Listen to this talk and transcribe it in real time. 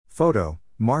Photo,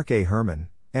 Mark A. Herman,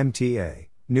 MTA.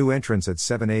 New entrance at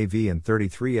 7AV and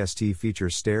 33ST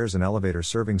features stairs and elevator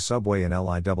serving subway and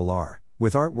LIRR,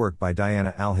 with artwork by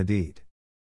Diana Al-Hadid.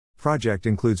 Project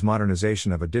includes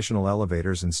modernization of additional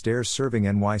elevators and stairs serving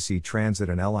NYC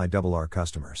Transit and LIRR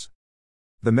customers.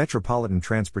 The Metropolitan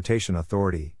Transportation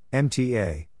Authority,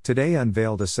 MTA, today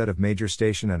unveiled a set of major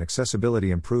station and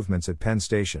accessibility improvements at Penn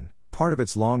Station, part of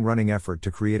its long-running effort to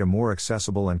create a more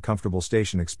accessible and comfortable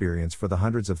station experience for the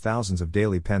hundreds of thousands of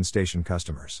daily Penn Station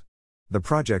customers. The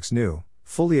project's new,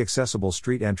 fully accessible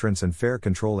street entrance and fare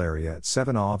control area at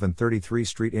 7 Ave and 33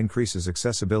 Street increases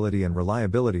accessibility and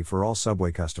reliability for all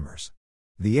subway customers.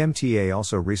 The MTA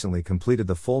also recently completed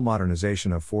the full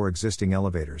modernization of 4 existing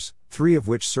elevators, 3 of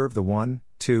which serve the 1,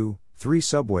 2, 3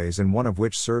 subways and 1 of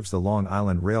which serves the Long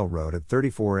Island Railroad at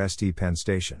 34 St. Penn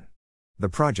Station. The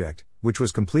project, which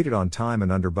was completed on time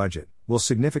and under budget, will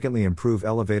significantly improve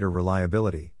elevator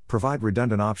reliability, provide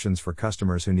redundant options for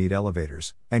customers who need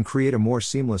elevators, and create a more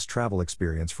seamless travel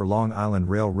experience for Long Island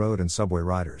Railroad and subway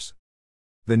riders.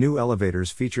 The new elevators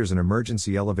features an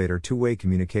emergency elevator two-way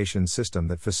communication system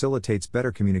that facilitates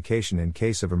better communication in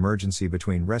case of emergency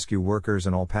between rescue workers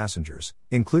and all passengers,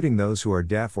 including those who are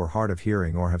deaf or hard of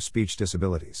hearing or have speech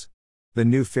disabilities. The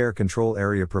new fare control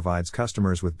area provides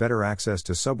customers with better access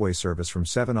to subway service from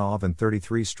 7 Ave and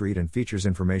 33 Street and features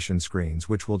information screens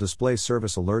which will display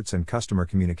service alerts and customer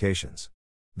communications.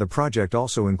 The project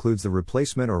also includes the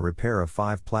replacement or repair of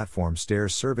 5 platform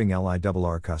stairs serving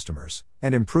LIRR customers,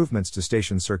 and improvements to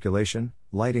station circulation,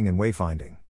 lighting and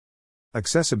wayfinding.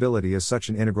 Accessibility is such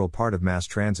an integral part of mass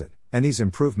transit, and these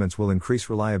improvements will increase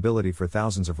reliability for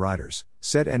thousands of riders,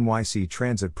 said NYC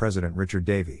Transit President Richard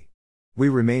Davey. We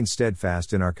remain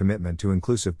steadfast in our commitment to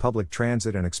inclusive public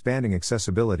transit and expanding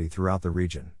accessibility throughout the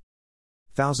region.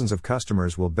 Thousands of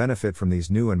customers will benefit from these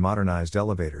new and modernized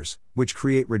elevators, which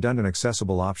create redundant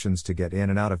accessible options to get in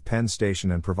and out of Penn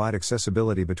Station and provide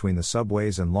accessibility between the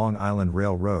subways and Long Island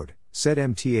Railroad, said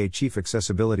MTA Chief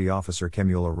Accessibility Officer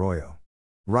Kemuel Arroyo.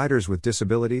 Riders with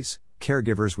disabilities,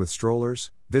 caregivers with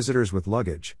strollers, visitors with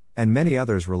luggage, and many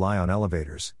others rely on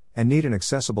elevators, and need an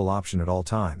accessible option at all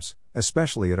times,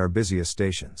 especially at our busiest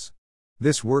stations.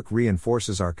 This work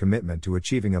reinforces our commitment to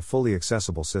achieving a fully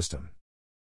accessible system.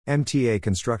 MTA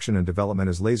Construction and Development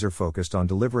is laser-focused on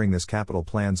delivering this capital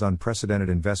plan's unprecedented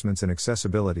investments in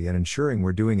accessibility and ensuring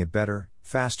we're doing it better,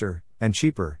 faster, and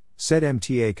cheaper, said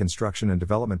MTA Construction and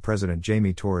Development President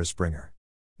Jamie Torres Springer.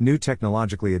 New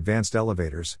technologically advanced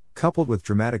elevators, coupled with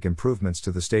dramatic improvements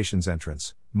to the station's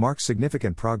entrance, mark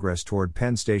significant progress toward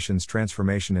Penn Station's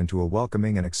transformation into a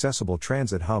welcoming and accessible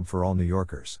transit hub for all New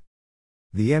Yorkers.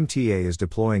 The MTA is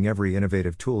deploying every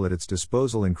innovative tool at its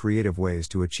disposal in creative ways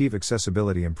to achieve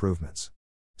accessibility improvements.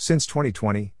 Since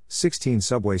 2020, 16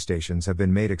 subway stations have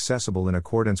been made accessible in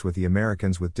accordance with the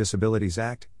Americans with Disabilities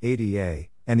Act, ADA,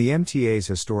 and the MTA's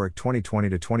historic 2020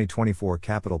 to 2024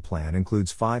 capital plan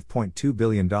includes $5.2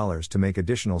 billion to make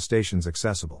additional stations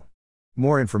accessible.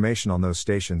 More information on those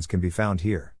stations can be found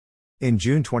here. In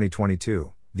June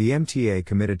 2022, the MTA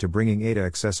committed to bringing ADA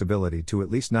accessibility to at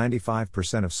least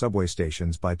 95% of subway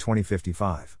stations by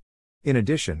 2055. In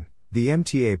addition, the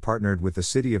MTA partnered with the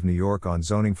City of New York on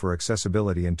zoning for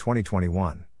accessibility in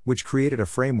 2021, which created a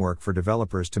framework for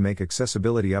developers to make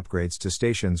accessibility upgrades to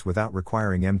stations without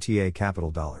requiring MTA capital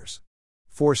dollars.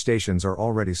 4 stations are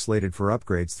already slated for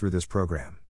upgrades through this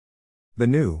program. The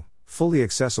new, fully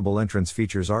accessible entrance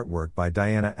features artwork by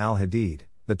Diana Al-Hadid,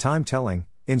 the time-telling,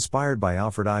 inspired by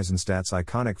Alfred Eisenstadt's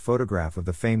iconic photograph of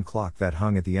the famed clock that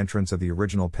hung at the entrance of the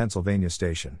original Pennsylvania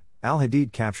station.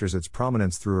 Al-Hadid captures its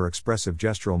prominence through her expressive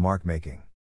gestural mark-making.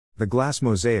 The glass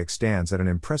mosaic stands at an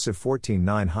impressive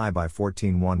 14.9 high by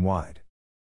 14.1 wide.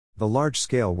 The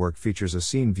large-scale work features a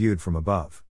scene viewed from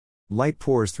above. Light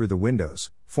pours through the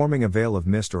windows, forming a veil of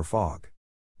mist or fog.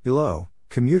 Below,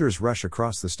 commuters rush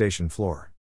across the station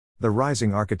floor. The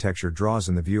rising architecture draws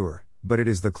in the viewer, but it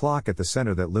is the clock at the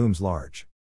center that looms large.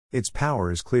 Its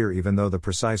power is clear even though the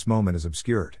precise moment is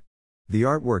obscured. The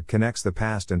artwork connects the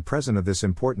past and present of this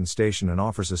important station and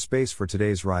offers a space for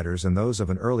today's riders and those of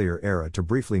an earlier era to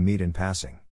briefly meet in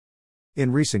passing.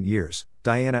 In recent years,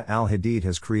 Diana Al-Hadid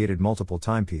has created multiple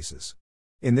timepieces.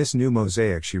 In this new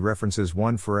mosaic she references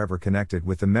one forever connected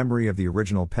with the memory of the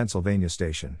original Pennsylvania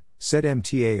station, said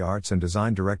MTA Arts and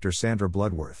Design Director Sandra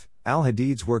Bloodworth.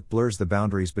 Al-Hadid's work blurs the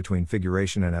boundaries between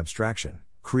figuration and abstraction,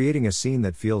 creating a scene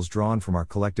that feels drawn from our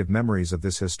collective memories of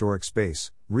this historic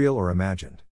space, real or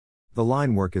imagined. The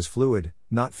line work is fluid,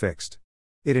 not fixed.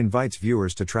 It invites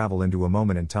viewers to travel into a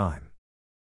moment in time.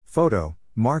 Photo,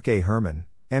 Mark A. Herman,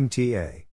 MTA.